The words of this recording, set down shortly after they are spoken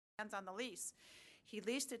on the lease. He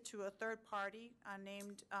leased it to a third party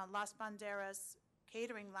named Las Banderas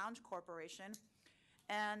Catering Lounge Corporation.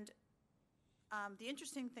 And the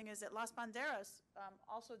interesting thing is that Las Banderas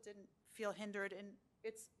also didn't feel hindered in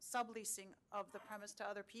its subleasing of the premise to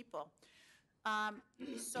other people.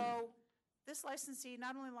 So this licensee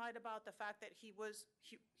not only lied about the fact that he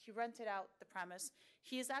rented out the premise,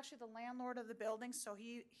 he is actually the landlord of the building, so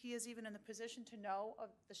he is even in the position to know of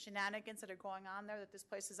the shenanigans that are going on there, that this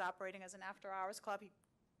place is operating as an after-hours club. He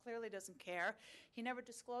clearly doesn't care. He never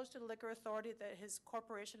disclosed to the liquor authority that his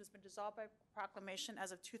corporation has been dissolved by proclamation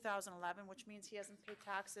as of 2011, which means he hasn't paid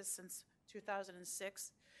taxes since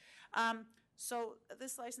 2006. So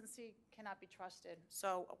this licensee cannot be trusted.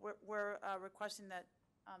 So we're requesting that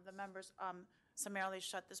the members summarily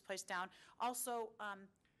shut this place down. Also,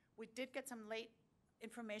 we did get some late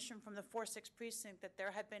information from the 4-6 precinct that there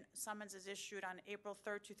had been summonses issued on April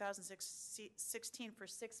 3rd, 2016 for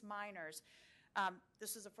 6 minors.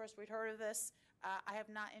 This is the first we'd heard of this. I have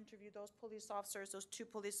not interviewed those police officers, those 2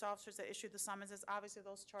 police officers that issued the summonses. Obviously,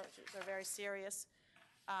 those charges are very serious.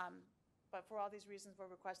 But for all these reasons, we're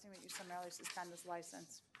requesting that you summarily suspend this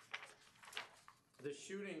license. The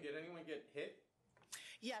shooting, did anyone get hit?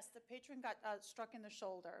 Yes, the patron got struck in the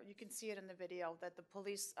shoulder. You can see it in the video that the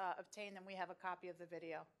police obtained, and we have a copy of the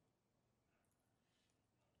video.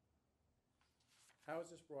 How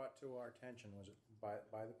was this brought to our attention? Was it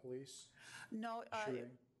by the police? No, Shooting?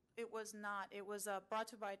 it was not. It was brought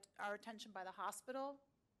to our attention by the hospital.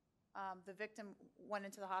 The victim went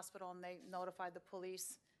into the hospital, and they notified the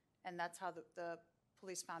police, and that's how the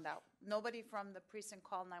police found out. Nobody from the precinct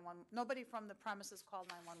called 911. Nobody from the premises called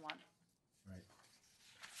 911. Right.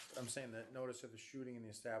 I'm saying that notice of the shooting in the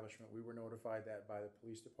establishment, we were notified that by the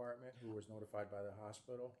police department, who was notified by the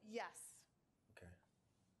hospital? Yes. Okay.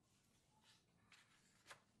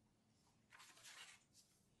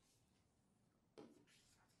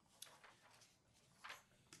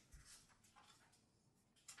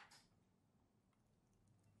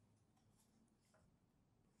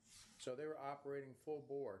 So they were operating full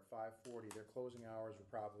board, 5:40. Their closing hours were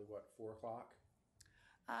probably, what, 4 o'clock?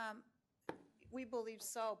 We believe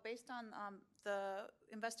so. Based on the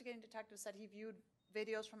investigating detective said he viewed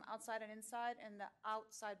videos from outside and inside, and the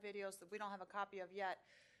outside videos that we don't have a copy of yet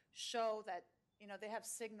show that, you know, they have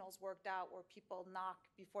signals worked out where people knock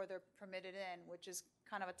before they're permitted in, which is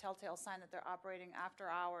kind of a telltale sign that they're operating after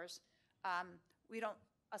hours. We don't,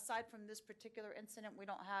 aside from this particular incident, we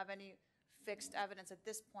don't have any fixed evidence at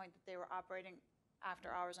this point that they were operating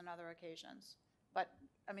after hours on other occasions. But,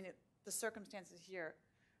 I mean, the circumstances here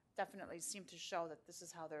definitely seem to show that this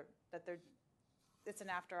is how it's an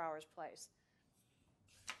after-hours place.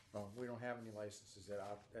 Well, we don't have any licenses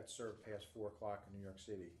that serve past 4 o'clock in New York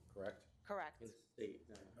City, correct? Correct. It's state,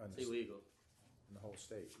 On it's the- illegal. In the whole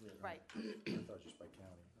state? Yeah. Right. I thought it was just by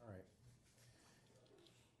county. All right.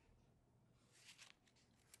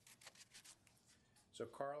 So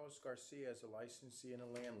Carlos Garcia is a licensee and a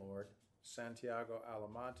landlord. Santiago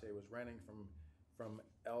Alamonte was renting from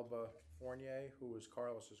Elba Fournier, who was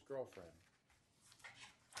Carlos's girlfriend.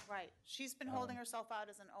 Right. She's been holding herself out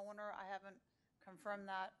as an owner. I haven't confirmed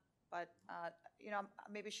that, but, you know,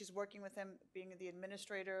 maybe she's working with him, being the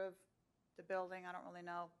administrator of the building. I don't really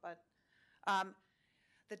know, but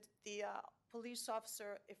the police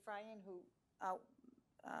officer, Efrain, who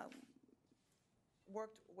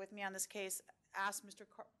worked with me on this case, asked Mr.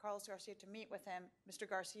 Carlos Garcia to meet with him. Mr.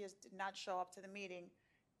 Garcia did not show up to the meeting.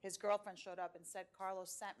 His girlfriend showed up and said, Carlos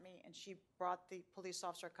sent me, and she brought the police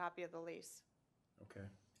officer a copy of the lease. Okay.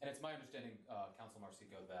 And it's my understanding, Council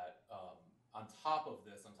Marsico, that on top of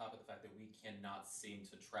this, on top of the fact that we cannot seem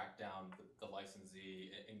to track down the licensee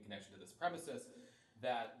in connection to this premises,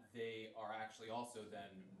 that they are actually also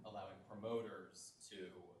then allowing promoters to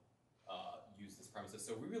use this premises.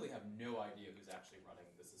 So we really have no idea who's actually running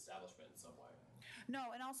this establishment in some way.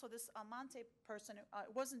 No, and also this Almonte person,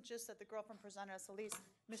 it wasn't just that the girlfriend presented us a lease.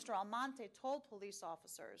 Mr. Almonte told police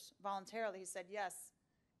officers voluntarily, he said, yes,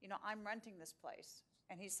 you know, I'm renting this place.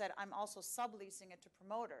 And he said, I'm also subleasing it to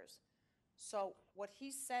promoters. So what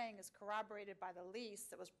he's saying is corroborated by the lease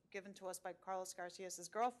that was given to us by Carlos Garcia's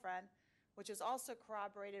girlfriend, which is also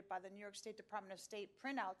corroborated by the New York State Department of State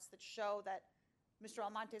printouts that show that Mr.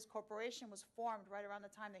 Almonte's corporation was formed right around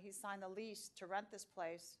the time that he signed the lease to rent this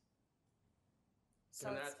place. So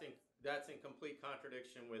And that's in complete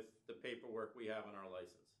contradiction with the paperwork we have on our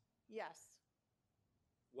license. yes.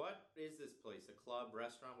 What is this place? A club,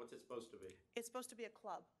 restaurant? What's it supposed to be? It's supposed to be a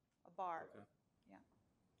club, a bar. Okay. Yeah.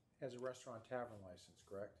 Has a restaurant tavern license,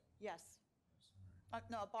 correct? Yes.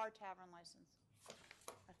 No, a bar tavern license,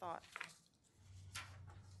 I thought.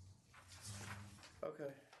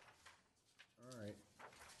 Okay. All right.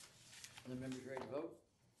 Are the members ready to vote?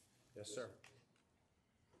 Yes, sir.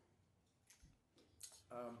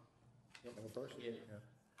 You want me to go first? Yeah.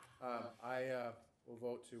 I will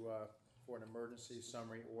vote for an emergency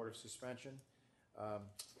summary order of suspension.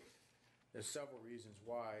 There's several reasons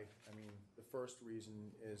why. I mean, the first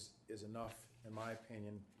reason is enough, in my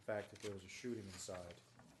opinion, the fact that there was a shooting inside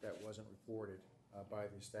that wasn't reported by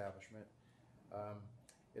the establishment.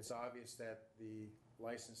 It's obvious that the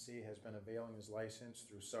licensee has been availing his license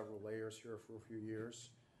through several layers here for a few years,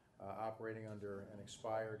 operating under an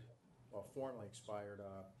formally expired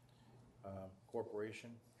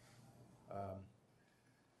corporation,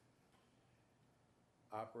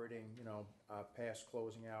 operating, past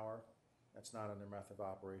closing hour. That's not under method of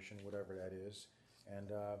operation, whatever that is. And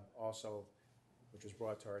also, which was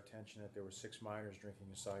brought to our attention, that there were 6 minors drinking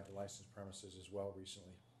inside the licensed premises as well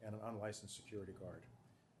recently, and an unlicensed security guard.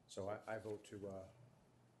 So I vote to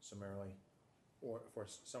summarily, or for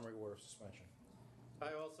summary order of suspension.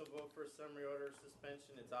 I also vote for a summary order of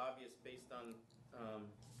suspension. It's obvious based on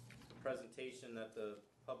the presentation that the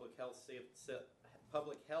public health,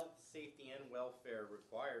 safety, and welfare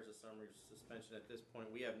requires a summary suspension at this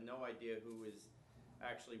point. We have no idea who is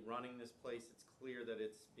actually running this place. It's clear that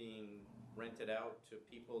it's being rented out to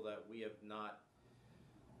people that we have not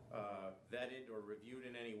vetted or reviewed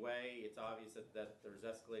in any way. It's obvious that there's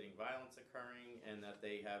escalating violence occurring and that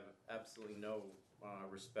they have absolutely no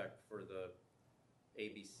respect for the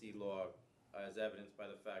ABC law, as evidenced by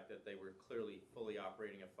the fact that they were clearly fully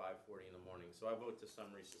operating at 5:40 in the morning. So I vote to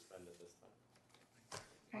summary suspend at this time.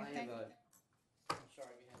 Okay, I'm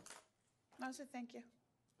sorry, go ahead. No, so thank you.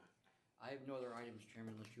 I have no other items,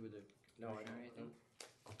 Chairman, unless you would No, I commissioner don't. anything?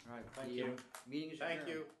 All right. Thank the, you. Meeting is adjourned. Thank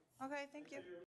you. Okay, thank you.